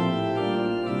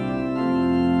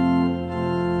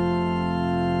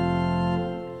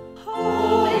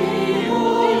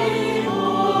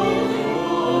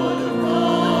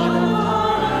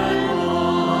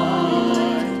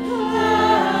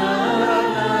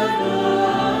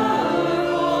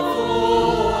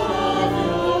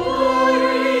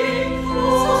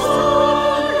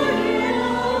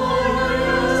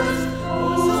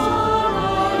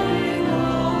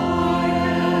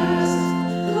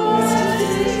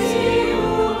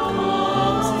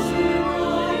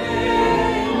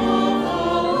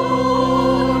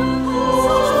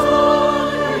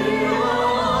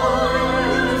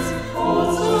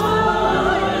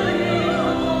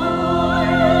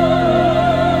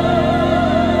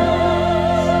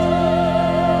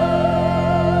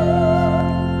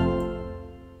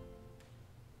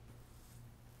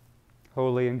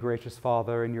gracious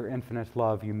Father, in your infinite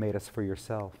love, you made us for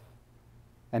yourself.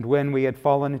 And when we had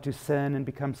fallen into sin and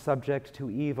become subject to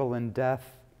evil and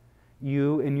death,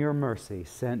 you, in your mercy,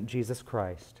 sent Jesus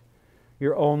Christ,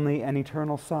 your only and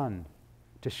eternal Son,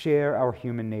 to share our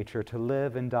human nature, to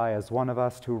live and die as one of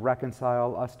us, to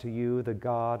reconcile us to you, the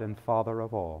God and Father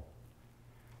of all.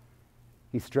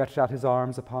 He stretched out his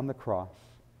arms upon the cross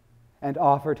and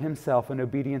offered himself in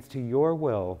obedience to your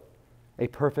will, a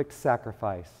perfect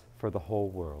sacrifice for the whole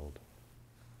world.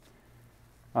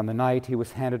 On the night he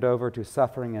was handed over to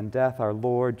suffering and death, our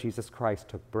Lord Jesus Christ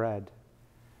took bread.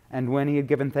 And when he had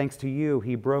given thanks to you,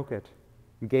 he broke it,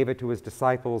 and gave it to his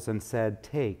disciples, and said,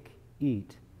 "Take,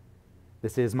 eat.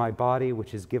 This is my body,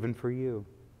 which is given for you.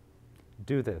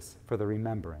 Do this for the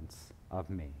remembrance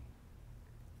of me."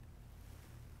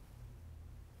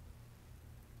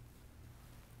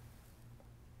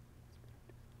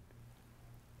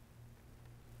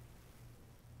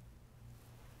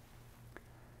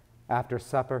 After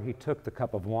supper, he took the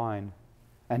cup of wine,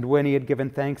 and when he had given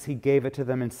thanks, he gave it to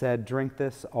them and said, "Drink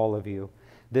this, all of you.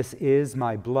 This is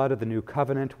my blood of the new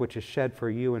covenant, which is shed for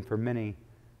you and for many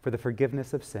for the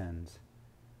forgiveness of sins.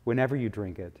 Whenever you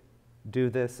drink it, do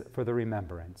this for the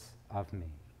remembrance of me."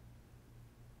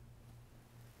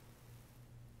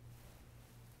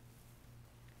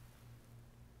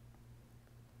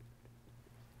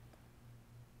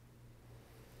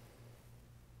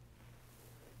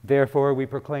 Therefore, we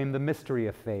proclaim the mystery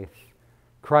of faith.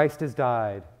 Christ has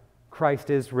died. Christ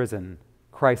is risen.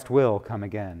 Christ will come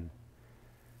again.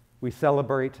 We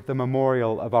celebrate the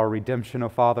memorial of our redemption, O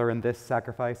Father, in this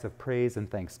sacrifice of praise and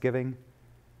thanksgiving.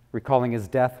 Recalling his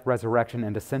death, resurrection,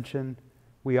 and ascension,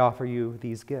 we offer you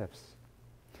these gifts.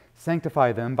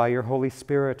 Sanctify them by your Holy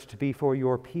Spirit to be for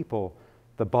your people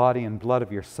the body and blood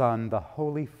of your Son, the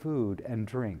holy food and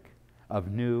drink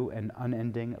of new and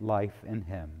unending life in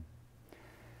him.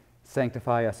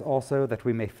 Sanctify us also, that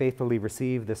we may faithfully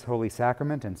receive this holy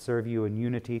sacrament and serve you in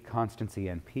unity, constancy,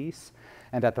 and peace,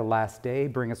 and at the last day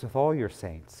bring us with all your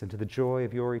saints into the joy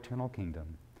of your eternal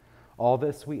kingdom. All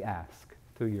this we ask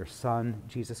through your Son,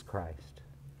 Jesus Christ.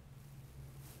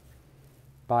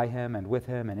 By him and with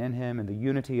him and in him, in the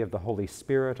unity of the Holy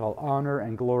Spirit, all honor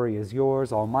and glory is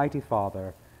yours, Almighty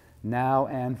Father, now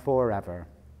and forever.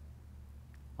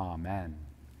 Amen.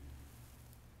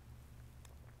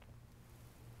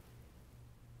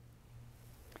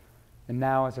 And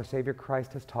now, as our Savior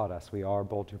Christ has taught us, we are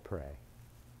bold to pray.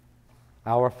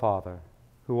 Our Father,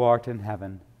 who art in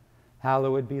heaven,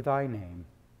 hallowed be thy name.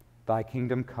 Thy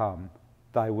kingdom come,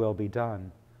 thy will be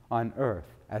done, on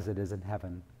earth as it is in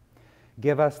heaven.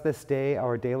 Give us this day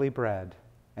our daily bread,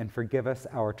 and forgive us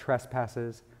our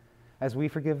trespasses, as we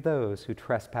forgive those who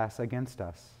trespass against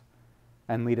us.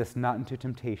 And lead us not into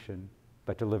temptation,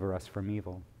 but deliver us from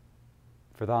evil.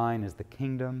 For thine is the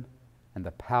kingdom, and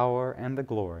the power, and the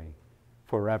glory,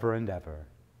 forever and ever.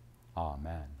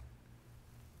 Amen.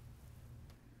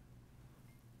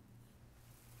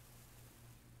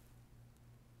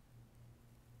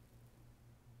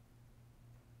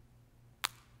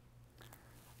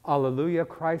 Alleluia,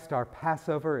 Christ our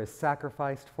Passover is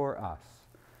sacrificed for us.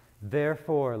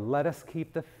 Therefore, let us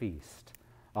keep the feast.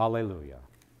 Alleluia.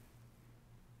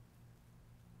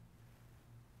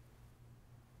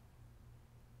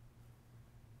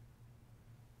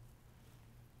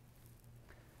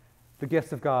 The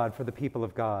gifts of God for the people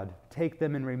of God. Take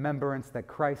them in remembrance that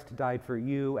Christ died for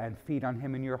you, and feed on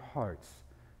him in your hearts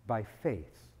by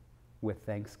faith with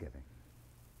thanksgiving.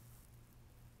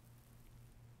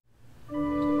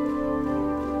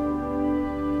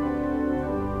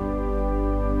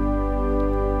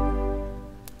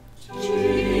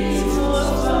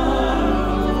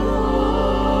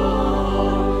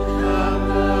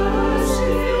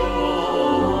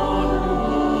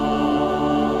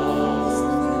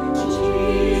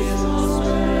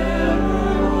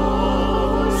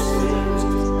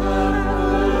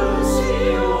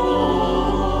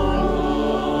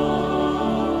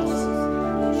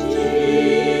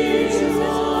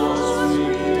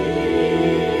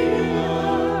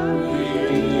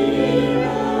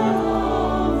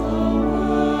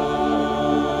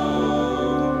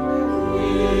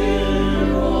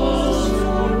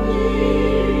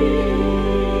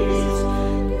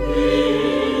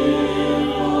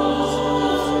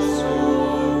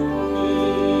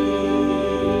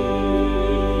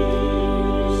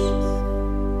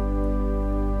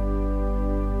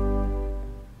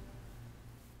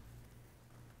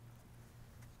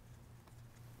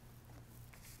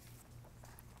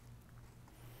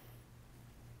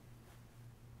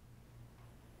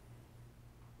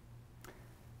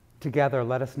 Together,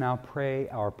 let us now pray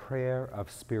our prayer of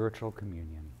spiritual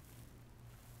communion.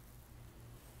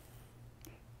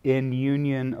 In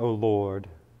union, O Lord,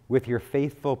 with your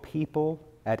faithful people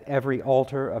at every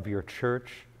altar of your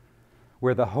church,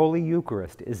 where the Holy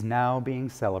Eucharist is now being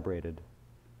celebrated,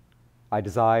 I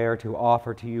desire to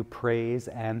offer to you praise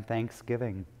and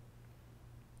thanksgiving.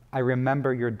 I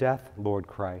remember your death, Lord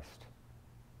Christ.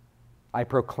 I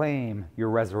proclaim your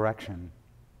resurrection.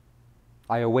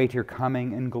 I await your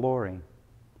coming in glory.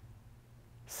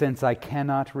 Since I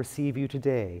cannot receive you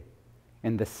today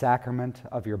in the sacrament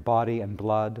of your body and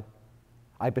blood,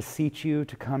 I beseech you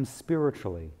to come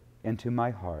spiritually into my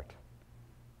heart.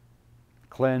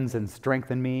 Cleanse and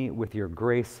strengthen me with your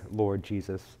grace, Lord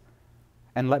Jesus,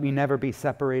 and let me never be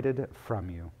separated from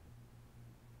you.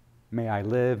 May I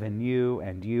live in you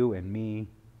and you in me,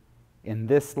 in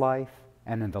this life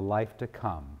and in the life to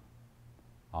come.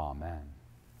 Amen.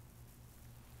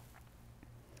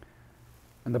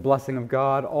 And the blessing of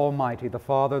God Almighty, the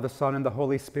Father, the Son, and the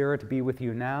Holy Spirit be with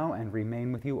you now and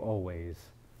remain with you always.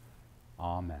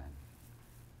 Amen.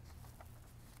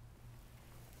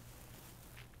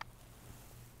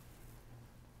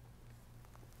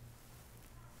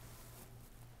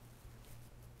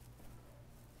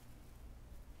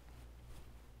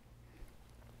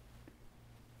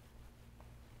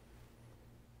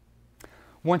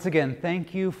 Once again,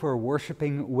 thank you for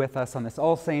worshiping with us on this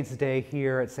All Saints' Day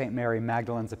here at St. Mary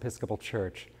Magdalene's Episcopal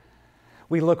Church.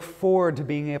 We look forward to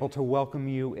being able to welcome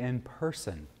you in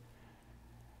person.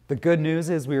 The good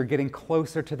news is we are getting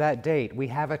closer to that date. We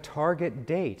have a target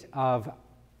date of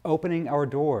opening our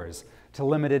doors to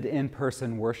limited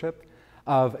in-person worship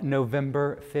of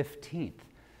November 15th,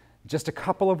 just a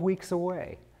couple of weeks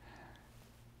away.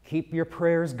 Keep your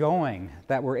prayers going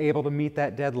that we're able to meet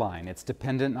that deadline. It's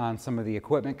dependent on some of the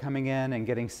equipment coming in and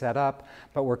getting set up,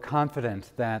 but we're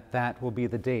confident that that will be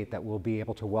the date that we'll be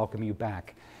able to welcome you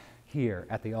back here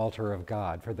at the altar of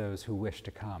God for those who wish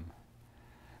to come.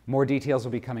 More details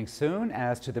will be coming soon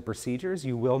as to the procedures.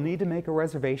 You will need to make a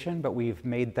reservation, but we've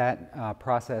made that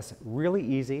process really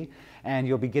easy, and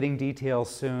you'll be getting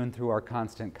details soon through our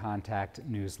Constant Contact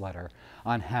newsletter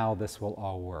on how this will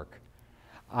all work.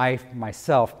 I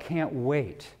myself can't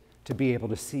wait to be able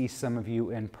to see some of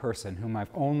you in person whom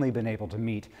I've only been able to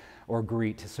meet or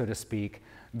greet, so to speak,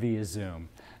 via Zoom.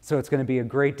 So it's going to be a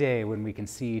great day when we can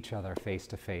see each other face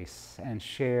to face and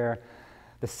share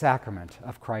the sacrament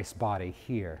of Christ's body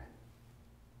here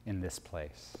in this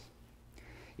place.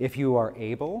 If you are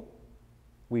able,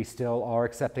 we still are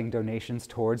accepting donations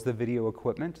towards the video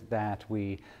equipment that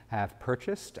we have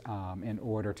purchased in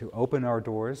order to open our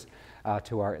doors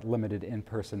to our limited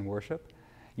in-person worship.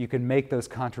 You can make those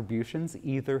contributions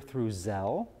either through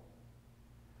Zelle,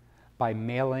 by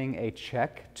mailing a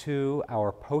check to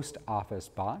our post office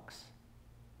box,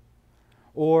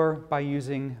 or by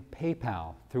using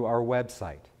PayPal through our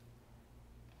website.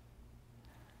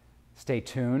 Stay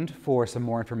tuned for some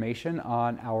more information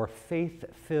on our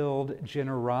faith-filled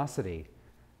generosity.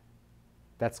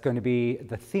 That's going to be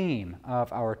the theme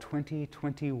of our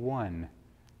 2021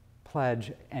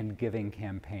 Pledge and Giving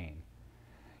campaign.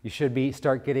 You should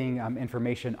start getting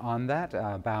information on that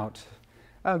about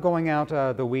going out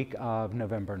the week of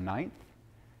November 9th.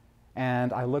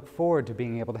 And I look forward to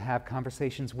being able to have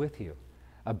conversations with you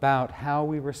about how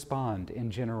we respond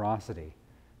in generosity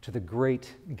to the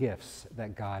great gifts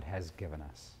that God has given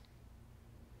us.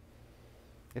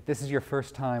 If this is your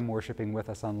first time worshiping with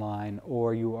us online,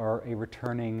 or you are a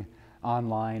returning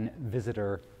online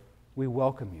visitor, we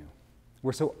welcome you.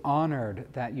 We're so honored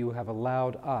that you have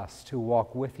allowed us to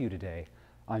walk with you today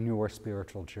on your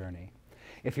spiritual journey.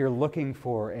 If you're looking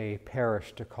for a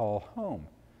parish to call home,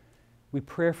 we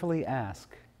prayerfully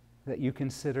ask that you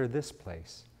consider this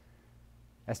place,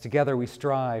 as together we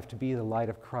strive to be the light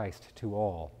of Christ to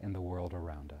all in the world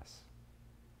around us.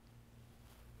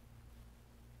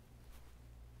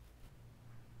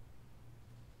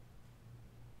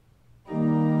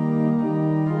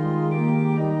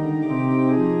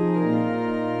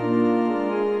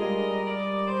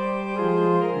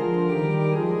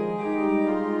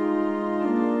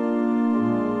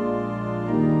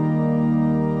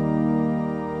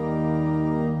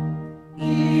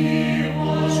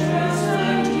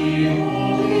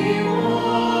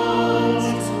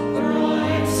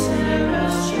 Bright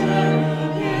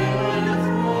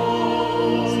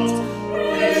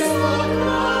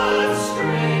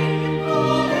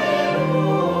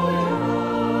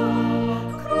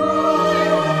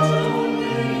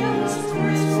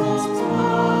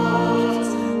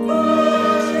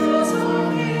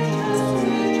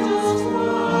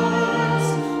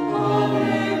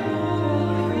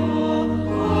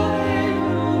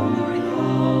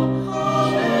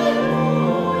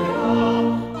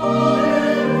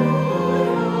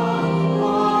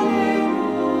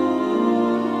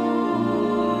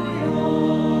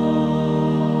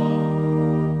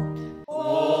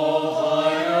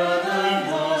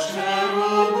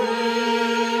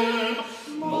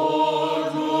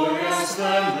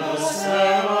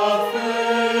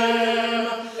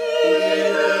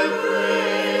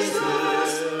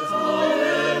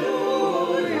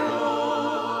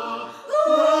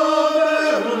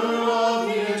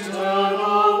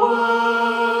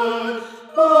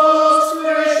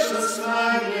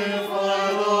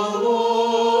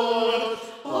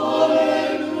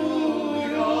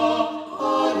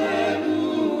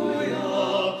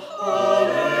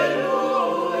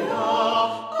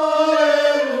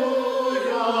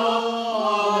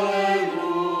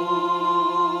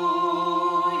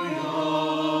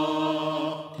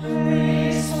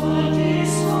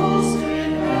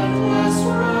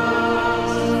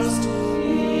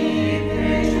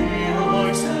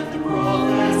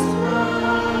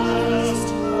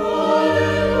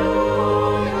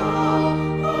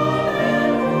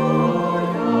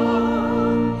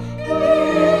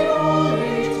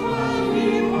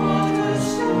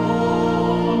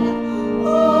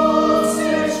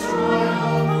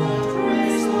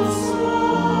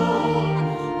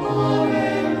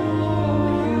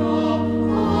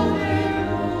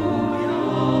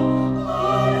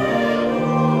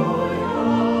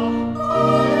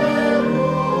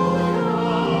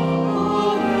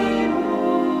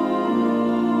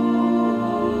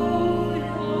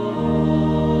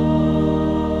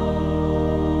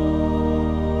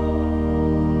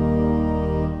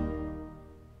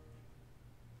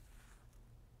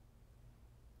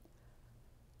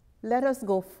let us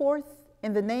go forth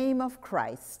in the name of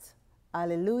Christ.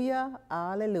 Alleluia,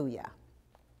 alleluia.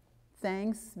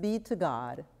 Thanks be to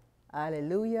God.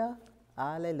 Alleluia,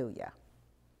 alleluia.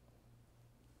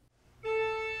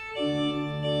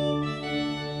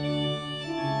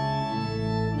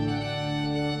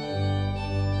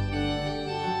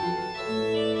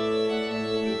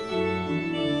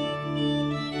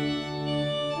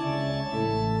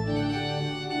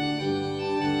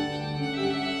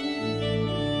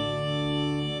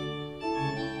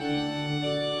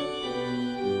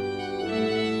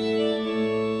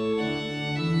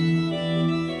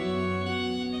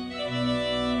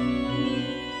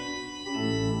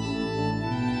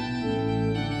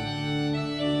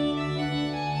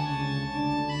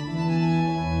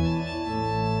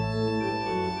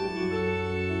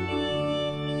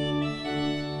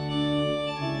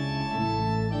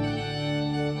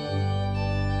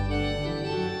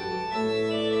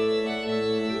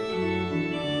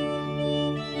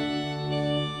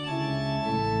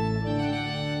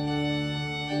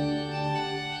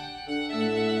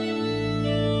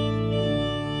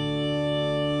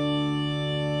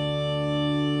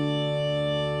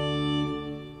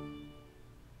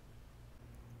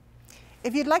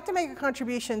 If you'd like to make a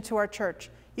contribution to our church,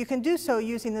 you can do so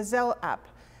using the Zelle app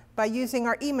by using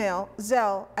our email,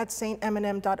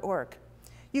 zelle@stmnm.org.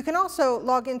 You can also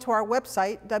log into our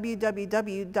website,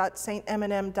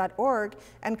 www.stmnm.org,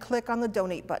 and click on the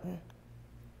donate button.